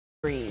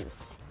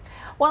Breeze.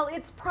 Well,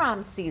 it's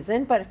prom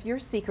season, but if your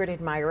secret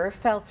admirer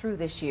fell through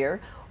this year,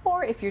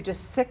 or if you're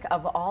just sick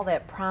of all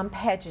that prom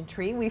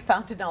pageantry, we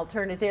found an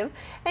alternative.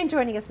 And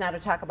joining us now to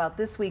talk about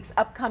this week's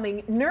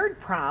upcoming Nerd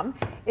Prom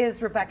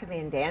is Rebecca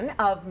Van Dan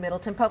of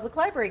Middleton Public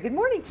Library. Good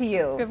morning to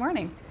you. Good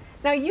morning.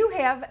 Now, you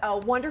have a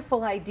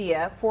wonderful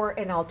idea for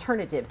an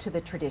alternative to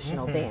the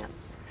traditional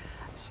dance.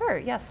 Sure,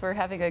 yes, we're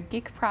having a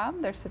geek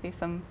prom. There should be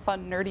some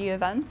fun, nerdy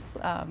events.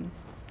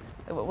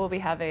 We'll be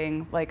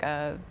having like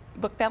a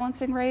book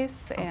balancing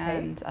race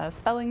and a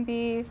spelling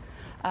bee.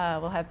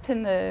 We'll have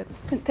pin the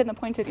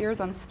pointed ears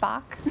on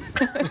Spock.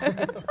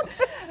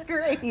 That's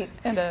great.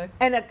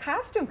 And a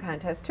costume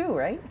contest too,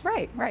 right?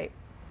 Right.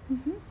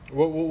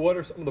 What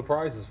are some of the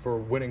prizes for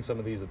winning some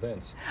of these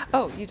events?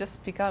 Oh, you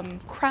just become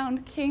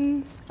crowned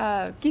king,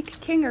 geek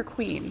king or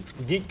queen.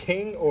 Geek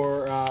king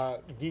or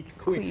geek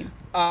queen?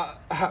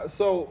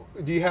 So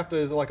do you have to,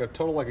 is it like a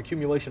total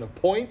accumulation of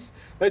points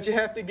that you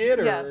have to get?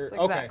 Or? Yes,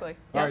 exactly. Okay.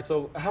 Yes. All right,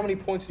 so how many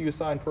points do you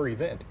assign per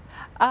event?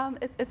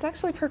 It's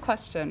actually per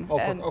question. Oh,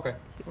 okay.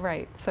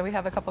 Right, so we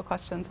have a couple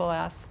questions we'll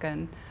ask,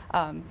 and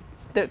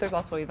there's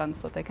also events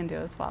that they can do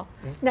as well.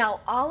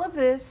 Now, all of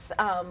this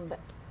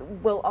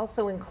will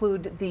also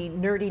include the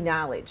nerdy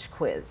knowledge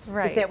quiz.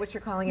 Right. Is that what you're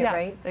calling it, Yes,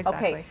 right?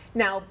 exactly. Okay.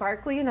 Now,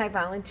 Barkley and I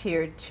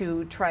volunteered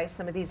to try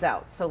some of these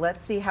out, so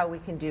let's see how we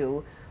can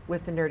do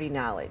with the nerdy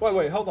knowledge.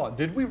 Wait, hold on.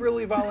 Did we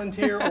really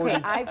volunteer, or,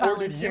 Okay,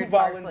 did you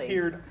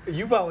volunteered?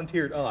 You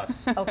volunteered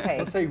us. Okay.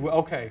 Let's say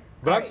okay,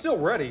 but All I'm right. still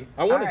ready.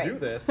 I want All to right. do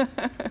this.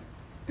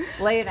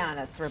 Lay it on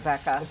us,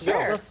 Rebecca.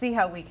 Sure. We'll see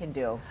how we can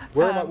do.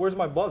 Where's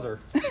my buzzer?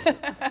 You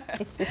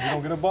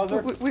don't get a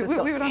buzzer? We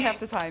don't have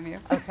to time you.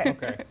 Okay.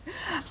 Okay.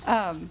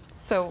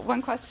 So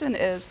one question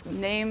is,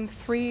 name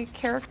 3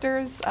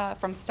 characters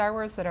from Star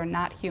Wars that are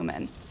not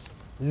human.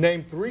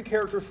 Name 3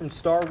 characters from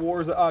Star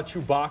Wars.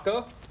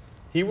 Chewbacca.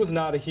 He was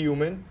not a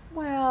human.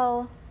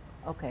 Well,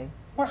 okay.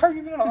 Well, how are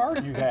you going to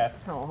argue that?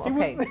 Oh,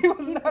 okay. He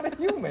was not a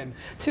human.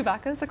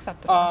 Chewbacca is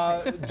acceptable.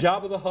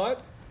 Jabba the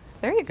Hutt.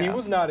 There you go. He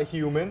was not a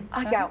human.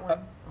 I got one.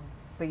 Oh,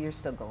 but you're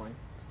still going.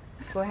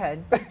 Go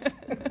ahead.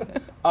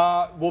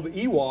 Well, the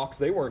Ewoks,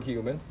 they weren't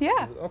human.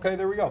 Yeah. Okay,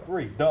 there we go.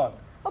 3, done.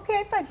 Okay,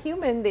 I thought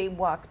human, they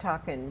walk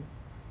talking,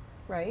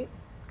 right?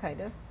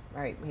 Kind of.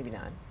 All right, maybe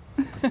not.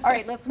 All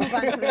right, let's move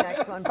on to the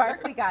next one.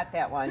 Barkley got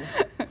that one.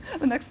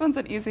 The next one's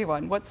an easy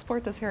one. What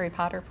sport does Harry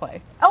Potter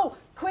play? Oh,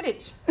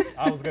 Quidditch.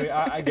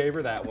 I gave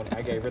her that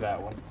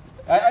one.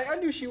 I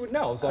knew she would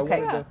know, so I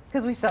Okay, wanted to.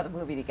 because we saw the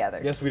movie together.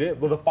 Yes, we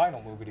did. Well, the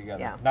final movie together,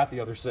 Yeah. not the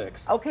other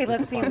 6. Okay, Just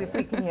let's the see final if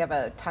we can have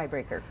a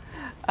tiebreaker.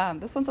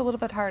 This one's a little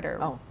bit harder.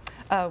 Oh.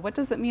 What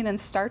does it mean in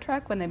Star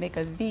Trek when they make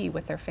a V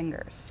with their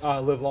fingers?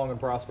 Live long and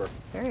prosper.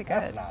 Very good.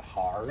 That's not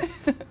hard.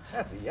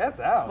 that's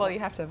out. Well, you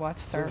have to watch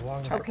Star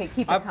Trek. Okay,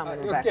 keep it coming,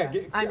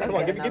 Rebecca. Come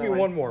on, give me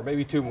one more,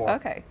 maybe 2 more.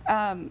 Okay,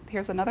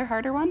 here's another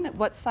harder one.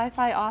 What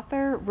sci-fi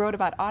author wrote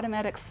about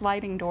automatic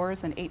sliding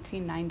doors in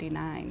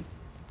 1899?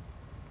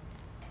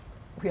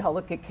 We all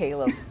look at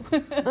Caleb.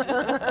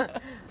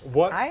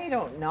 What? I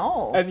don't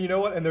know. And you know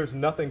what? And there's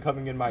nothing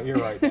coming in my ear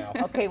right now.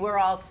 Okay, we're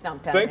all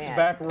stumped on Thanks, that.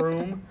 back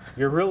room.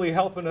 You're really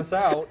helping us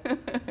out,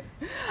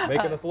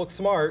 making us look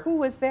smart. Who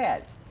was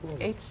that?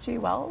 H.G.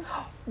 Wells?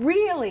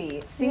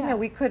 Really? See, Yeah. no,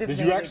 we could have Did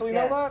made you a actually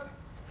know guess.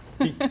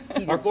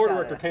 that? Our floor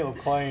director, Caleb,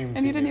 claims And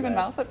you he didn't knew even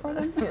that. mouth it for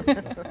them?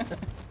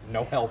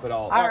 No help at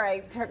all. All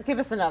right, give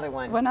us another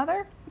one. One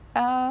other?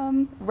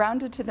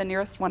 Rounded to the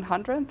nearest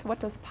 100th, what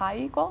does pi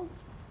equal?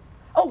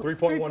 Oh,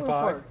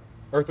 3.15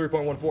 or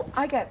 3.14.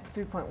 I got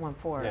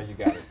 3.14. Yeah, you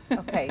got it.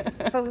 Okay,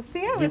 so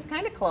see, I was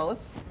kind of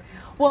close.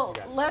 Well,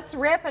 let's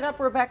wrap it up,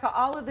 Rebecca.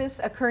 All of this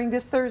occurring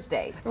this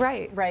Thursday.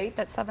 Right. Right.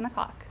 At 7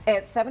 o'clock.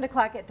 At 7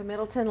 o'clock at the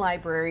Middleton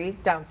Library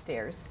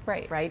downstairs.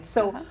 Right. Right.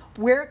 So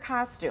wear a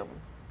costume,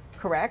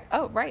 correct?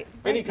 Oh, right.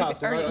 Any right.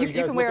 costume. Or Are you you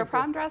guys can wear a looking for-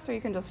 prom dress, or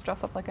you can just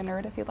dress up like a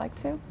nerd if you'd like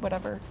to,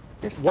 whatever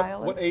your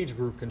style What is. age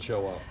group can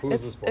show up? Who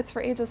is this for? It's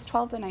for ages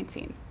 12 to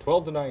 19.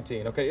 12 to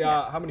 19. Okay.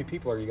 How many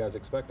people are you guys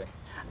expecting?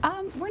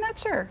 We're not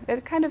sure.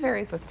 It kind of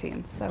varies with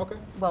teens. So. Okay.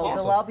 Well, Awesome.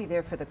 they'll all be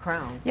there for the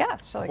crown. Yeah.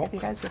 Shall I give you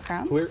guys your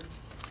crowns? Clear.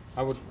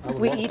 I would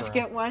We love each for-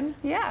 get one.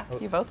 Yeah.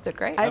 You both did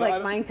great. I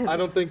like mine because I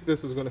don't think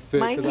this is going to fit.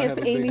 mine 'cause I has have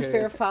a big Amy head.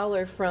 Fair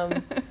Fowler from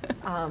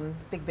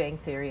Big Bang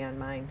Theory on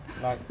mine.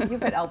 Right. You've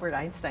got Albert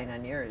Einstein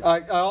on yours. I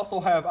also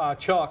have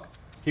Chuck.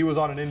 He was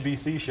on an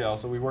NBC show,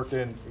 so we worked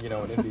in,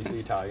 an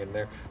NBC tie in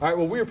there. All right,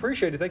 well, we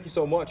appreciate it. Thank you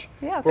so much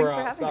Yeah, for thanks for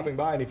having stopping me.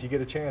 by. And if you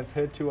get a chance,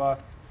 head to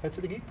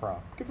the Geek Prom.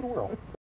 Give it a whirl.